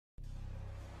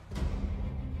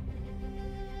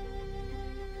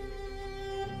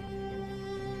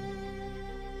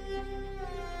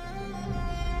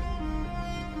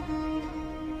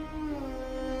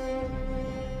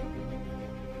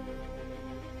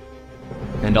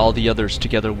And all the others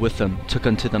together with them took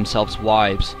unto themselves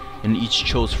wives, and each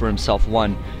chose for himself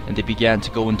one, and they began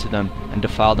to go into them, and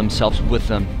defile themselves with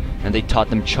them. And they taught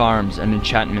them charms and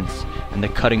enchantments, and the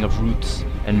cutting of roots,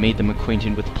 and made them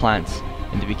acquainted with plants.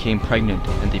 And they became pregnant,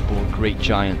 and they bore great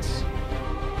giants.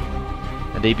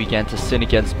 And they began to sin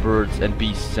against birds and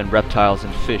beasts and reptiles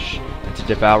and fish, and to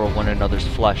devour one another's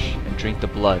flesh, and drink the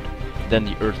blood. Then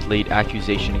the earth laid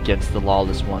accusation against the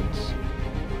lawless ones.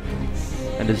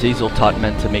 And Azazel taught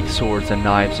men to make swords and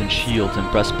knives and shields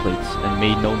and breastplates, and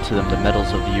made known to them the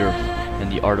metals of the earth,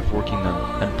 and the art of working them,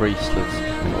 and bracelets,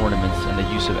 and ornaments, and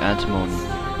the use of antimony,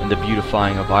 and the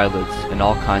beautifying of eyelids, and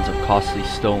all kinds of costly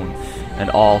stone, and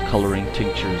all coloring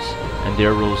tinctures. And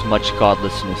there arose much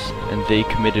godlessness, and they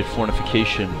committed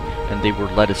fornication, and they were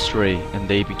led astray, and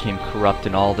they became corrupt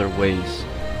in all their ways.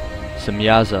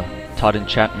 Semyaza taught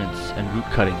enchantments and root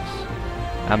cuttings.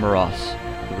 Amaros,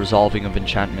 the resolving of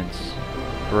enchantments.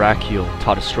 Barachiel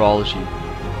taught astrology.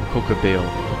 Kokabale,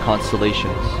 the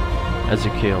constellations.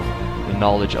 Ezekiel, the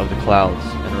knowledge of the clouds.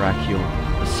 And Rachiel,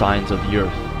 the signs of the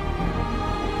earth.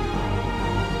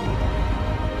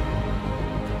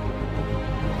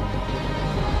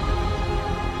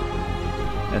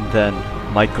 And then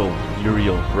Michael,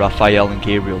 Uriel, Raphael, and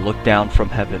Gabriel looked down from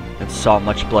heaven, and saw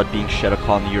much blood being shed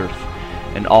upon the earth,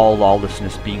 and all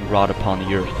lawlessness being wrought upon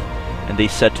the earth. And they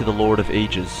said to the Lord of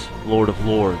ages, Lord of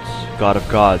lords, God of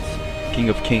gods, King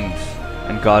of kings,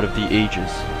 and God of the ages,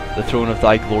 the throne of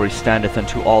thy glory standeth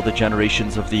unto all the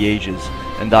generations of the ages,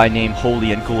 and thy name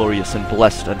holy and glorious and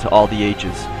blessed unto all the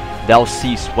ages. Thou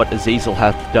seest what Azazel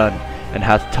hath done, and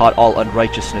hath taught all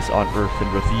unrighteousness on earth,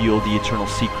 and revealed the eternal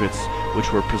secrets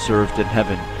which were preserved in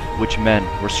heaven, which men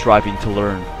were striving to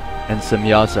learn. And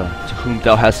Semyaza, to whom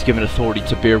thou hast given authority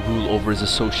to bear rule over his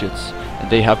associates, and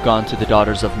they have gone to the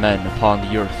daughters of men upon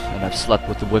the earth, and have slept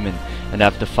with the women, and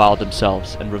have defiled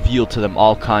themselves, and revealed to them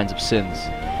all kinds of sins.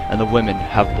 And the women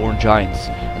have borne giants,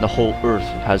 and the whole earth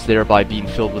has thereby been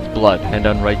filled with blood and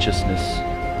unrighteousness.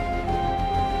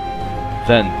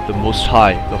 Then the Most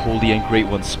High, the Holy and Great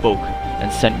One, spoke,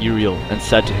 and sent Uriel, and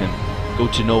said to him, Go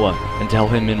to Noah, and tell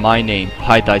him in my name,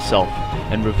 hide thyself,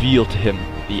 and reveal to him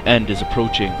the end is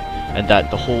approaching, and that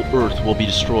the whole earth will be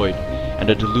destroyed, and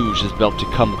a deluge is about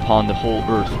to come upon the whole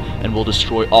earth, and will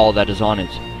destroy all that is on it.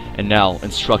 And now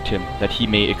instruct him that he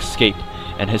may escape,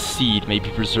 and his seed may be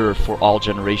preserved for all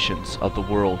generations of the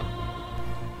world.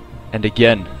 And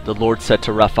again the Lord said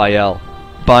to Raphael,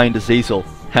 Bind Azazel,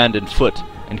 hand and foot,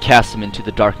 and cast him into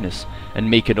the darkness, and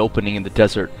make an opening in the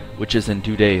desert, which is in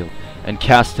Dudale, and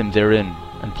cast him therein,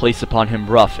 and place upon him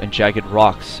rough and jagged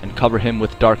rocks, and cover him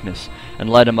with darkness, and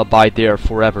let him abide there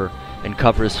forever, and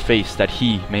cover his face that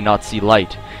he may not see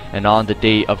light. And on the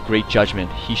day of great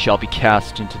judgment he shall be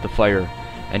cast into the fire,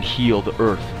 and heal the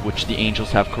earth which the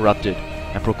angels have corrupted,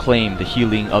 and proclaim the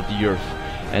healing of the earth,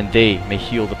 and they may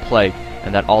heal the plague,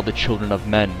 and that all the children of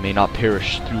men may not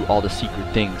perish through all the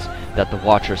secret things that the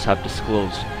watchers have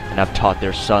disclosed, and have taught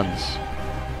their sons.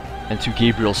 And to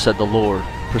Gabriel said the Lord,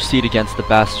 Proceed against the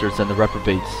bastards and the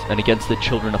reprobates, and against the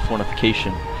children of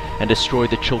fornication, and destroy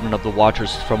the children of the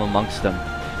watchers from amongst them,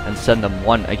 and send them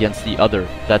one against the other,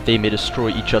 that they may destroy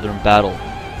each other in battle.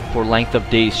 For length of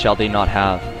days shall they not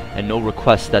have, and no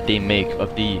request that they make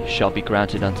of thee shall be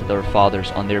granted unto their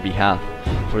fathers on their behalf,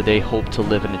 for they hope to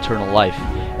live an eternal life,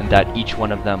 and that each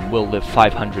one of them will live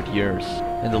 500 years.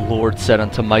 And the Lord said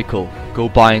unto Michael, Go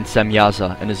bind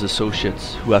Semyaza and his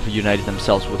associates, who have united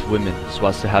themselves with women, so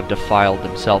as to have defiled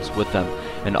themselves with them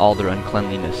in all their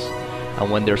uncleanliness.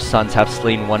 And when their sons have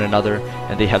slain one another,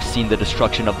 and they have seen the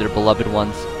destruction of their beloved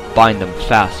ones, bind them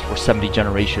fast for 70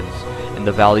 generations in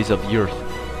the valleys of the earth,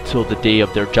 till the day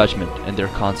of their judgment and their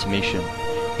consummation.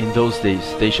 In those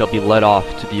days they shall be led off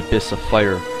to the abyss of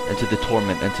fire, and to the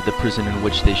torment, and to the prison in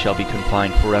which they shall be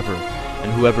confined forever.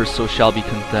 And whoever so shall be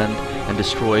condemned and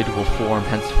destroyed will form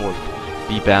henceforth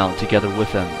be bound together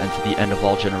with them, and to the end of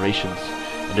all generations,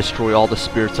 and destroy all the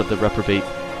spirits of the reprobate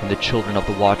and the children of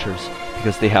the watchers,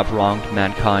 because they have wronged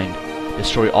mankind.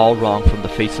 Destroy all wrong from the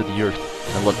face of the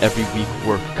earth, and let every weak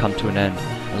work come to an end,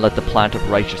 and let the plant of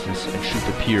righteousness and truth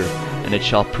appear, and it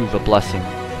shall prove a blessing.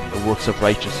 The works of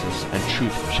righteousness and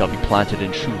truth shall be planted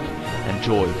in truth and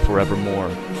joy forevermore.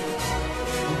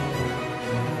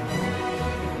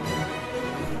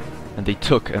 And they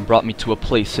took and brought me to a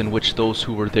place in which those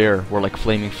who were there were like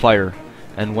flaming fire,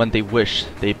 and when they wished,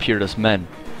 they appeared as men.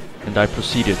 And I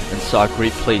proceeded and saw a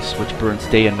great place which burns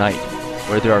day and night,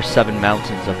 where there are 7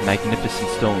 mountains of magnificent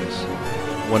stones,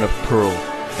 one of pearl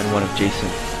and one of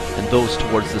jacinth, and those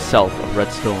towards the south of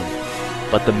red stone.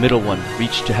 But the middle one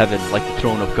reached to heaven like the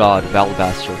throne of God of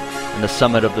alabaster, and the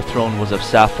summit of the throne was of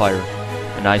sapphire.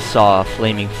 And I saw a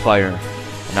flaming fire,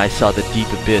 And I saw the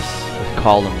deep abyss with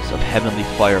columns of heavenly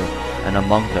fire, and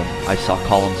among them I saw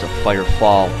columns of fire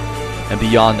fall. And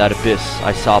beyond that abyss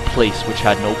I saw a place which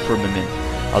had no firmament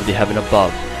of the heaven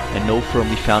above, and no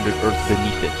firmly founded earth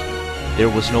beneath it. There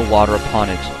was no water upon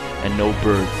it, and no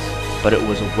birds, but it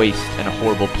was a waste and a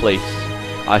horrible place.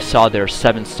 I saw there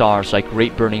 7 stars like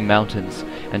great burning mountains,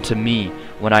 and to me,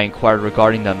 when I inquired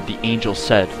regarding them, the angel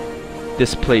said,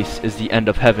 "This place is the end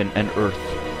of heaven and earth.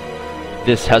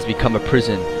 This has become a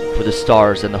prison for the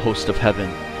stars and the host of heaven,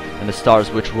 and the stars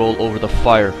which roll over the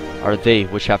fire are they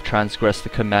which have transgressed the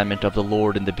commandment of the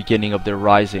Lord in the beginning of their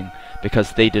rising,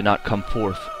 because they did not come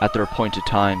forth at their appointed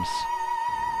times."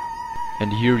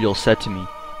 And Uriel said to me,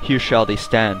 "Here shall they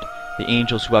stand, the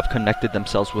angels who have connected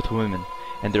themselves with women,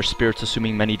 and their spirits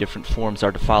assuming many different forms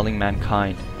are defiling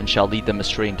mankind, and shall lead them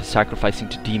astray into sacrificing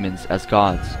to demons as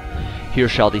gods. Here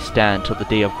shall they stand till the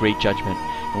day of great judgment,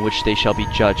 in which they shall be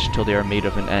judged till they are made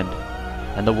of an end.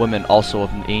 And the women also of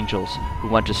the angels who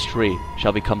went astray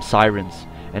shall become sirens,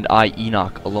 and I,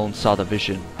 Enoch, alone saw the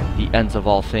vision, the ends of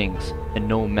all things, and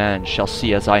no man shall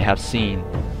see as I have seen.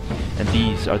 And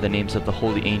these are the names of the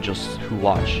holy angels who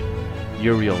watch: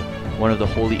 Uriel, one of the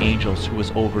holy angels who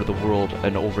was over the world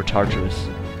and over Tartarus;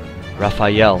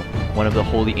 Raphael, one of the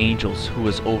holy angels who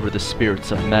was over the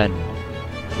spirits of men;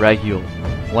 Raguel,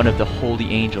 one of the holy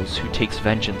angels who takes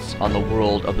vengeance on the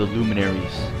world of the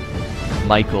luminaries;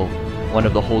 Michael, one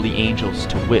of the holy angels,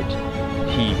 to wit,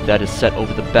 he that is set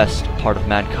over the best part of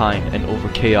mankind and over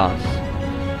chaos;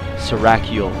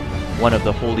 Serachiel, one of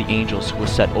the holy angels who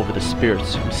was set over the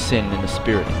spirits who sin in the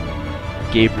spirit;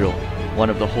 Gabriel, one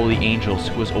of the holy angels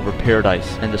who was over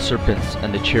paradise and the serpents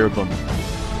and the cherubim;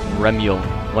 Remiel,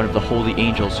 one of the holy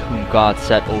angels whom God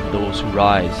set over those who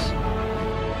rise.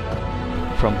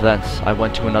 From thence I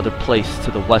went to another place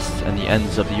to the west and the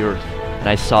ends of the earth, and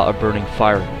I saw a burning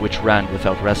fire which ran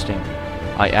without resting.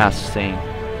 I asked, saying,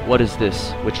 "What is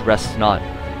this which rests not?"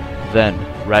 Then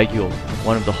Raguel,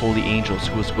 one of the holy angels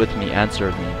who was with me,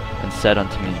 answered me, and said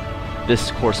unto me,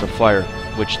 "This course of fire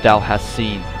which thou hast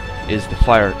seen is the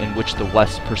fire in which the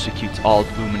west persecutes all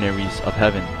luminaries of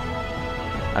heaven."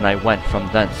 And I went from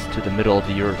thence to the middle of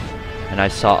the earth, and I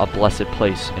saw a blessed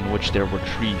place in which there were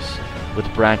trees,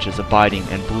 with branches abiding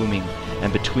and blooming,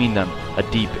 and between them a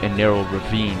deep and narrow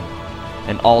ravine.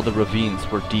 And all the ravines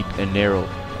were deep and narrow,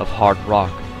 of hard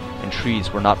rock, and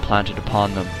trees were not planted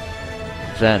upon them.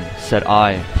 Then said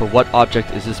I, "For what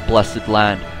object is this blessed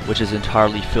land, which is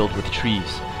entirely filled with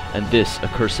trees, and this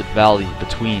accursed valley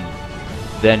between?"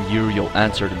 Then Uriel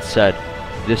answered and said,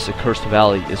 "This accursed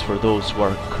valley is for those who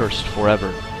are accursed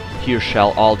forever. Here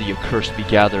shall all the accursed be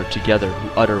gathered together,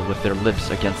 who utter with their lips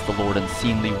against the Lord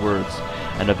unseemly words,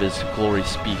 and of his glory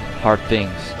speak hard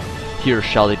things. Here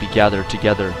shall they be gathered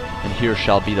together, and here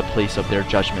shall be the place of their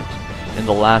judgment. In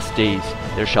the last days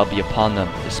there shall be upon them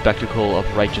the spectacle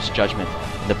of righteous judgment,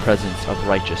 in the presence of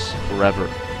righteous forever."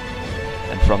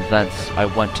 And from thence I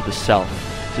went to the south,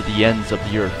 to the ends of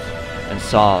the earth, and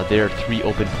saw there 3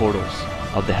 open portals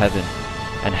of the heaven,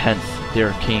 and hence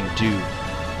there came dew,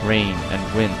 rain,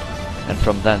 and wind. And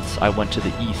from thence I went to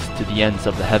the east, to the ends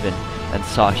of the heaven, and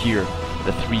saw here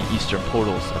the 3 eastern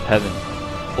portals of heaven,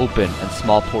 open, and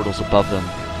small portals above them.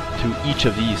 Through each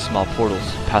of these small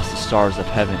portals pass the stars of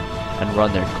heaven, and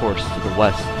run their course to the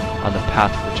west, on the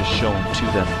path which is shown to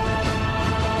them.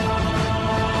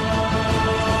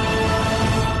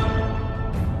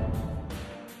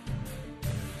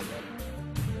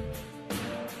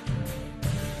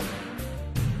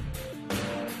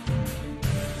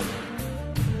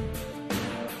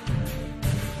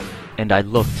 And I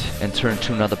looked, and turned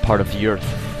to another part of the earth,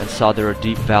 and saw there a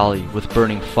deep valley with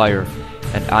burning fire.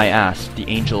 And I asked the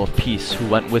angel of peace who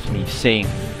went with me, saying,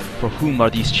 "For whom are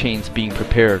these chains being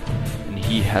prepared?" And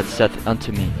he had said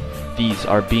unto me, "These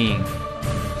are being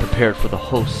prepared for the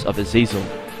hosts of Azazel,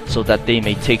 so that they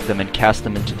may take them and cast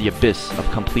them into the abyss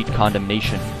of complete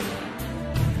condemnation."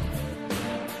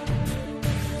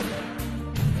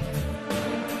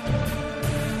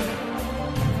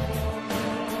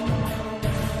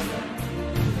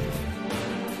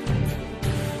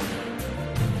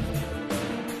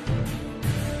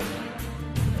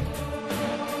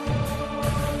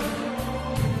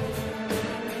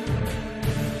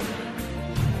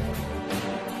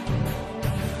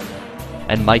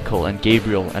 And Michael and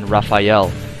Gabriel and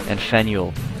Raphael and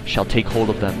Phanuel shall take hold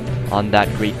of them on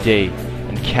that great day,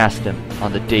 and cast them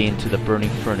on the day into the burning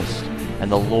furnace. And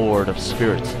the Lord of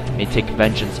spirits may take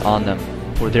vengeance on them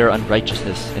for their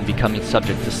unrighteousness in becoming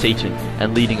subject to Satan,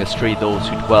 and leading astray those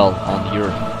who dwell on the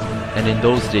earth. And in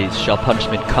those days shall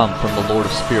punishment come from the Lord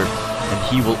of spirits, and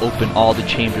he will open all the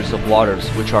chambers of waters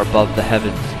which are above the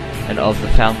heavens, and of the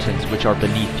fountains which are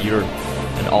beneath the earth.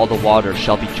 And all the waters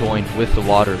shall be joined with the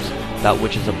waters, that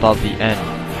which is above the end,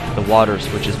 the waters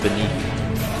which is beneath.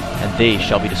 And they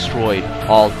shall be destroyed,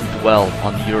 all who dwell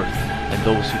on the earth, and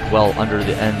those who dwell under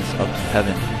the ends of the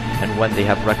heaven. And when they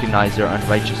have recognized their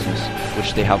unrighteousness,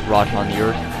 which they have wrought on the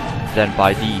earth, then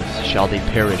by these shall they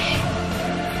perish.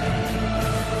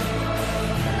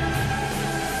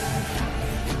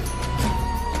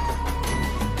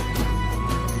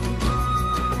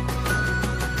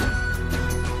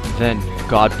 Then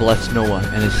God blessed Noah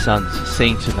and his sons,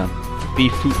 saying to them, Be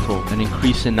fruitful and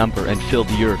increase in number and fill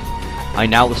the earth. I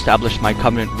now establish my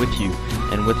covenant with you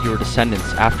and with your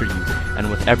descendants after you, and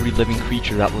with every living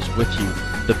creature that was with you,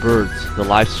 the birds, the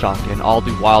livestock, and all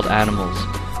the wild animals,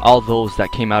 all those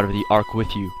that came out of the ark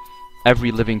with you,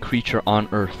 every living creature on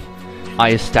earth.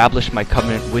 I establish my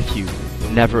covenant with you.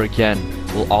 Never again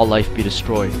will all life be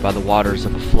destroyed by the waters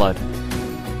of a flood.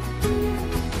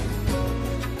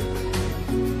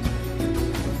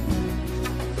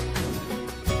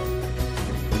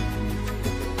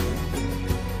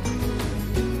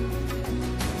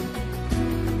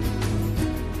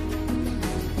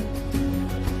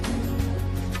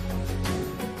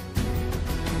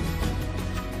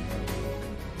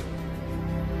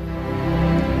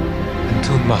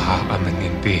 أنتم maha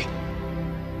amanindi.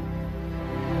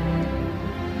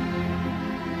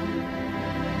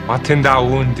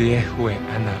 Matindaun diehwe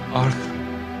ana arth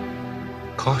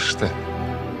koste.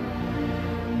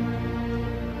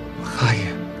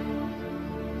 Chaya.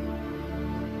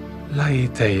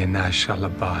 Laite na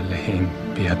shalaba lehim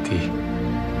biati.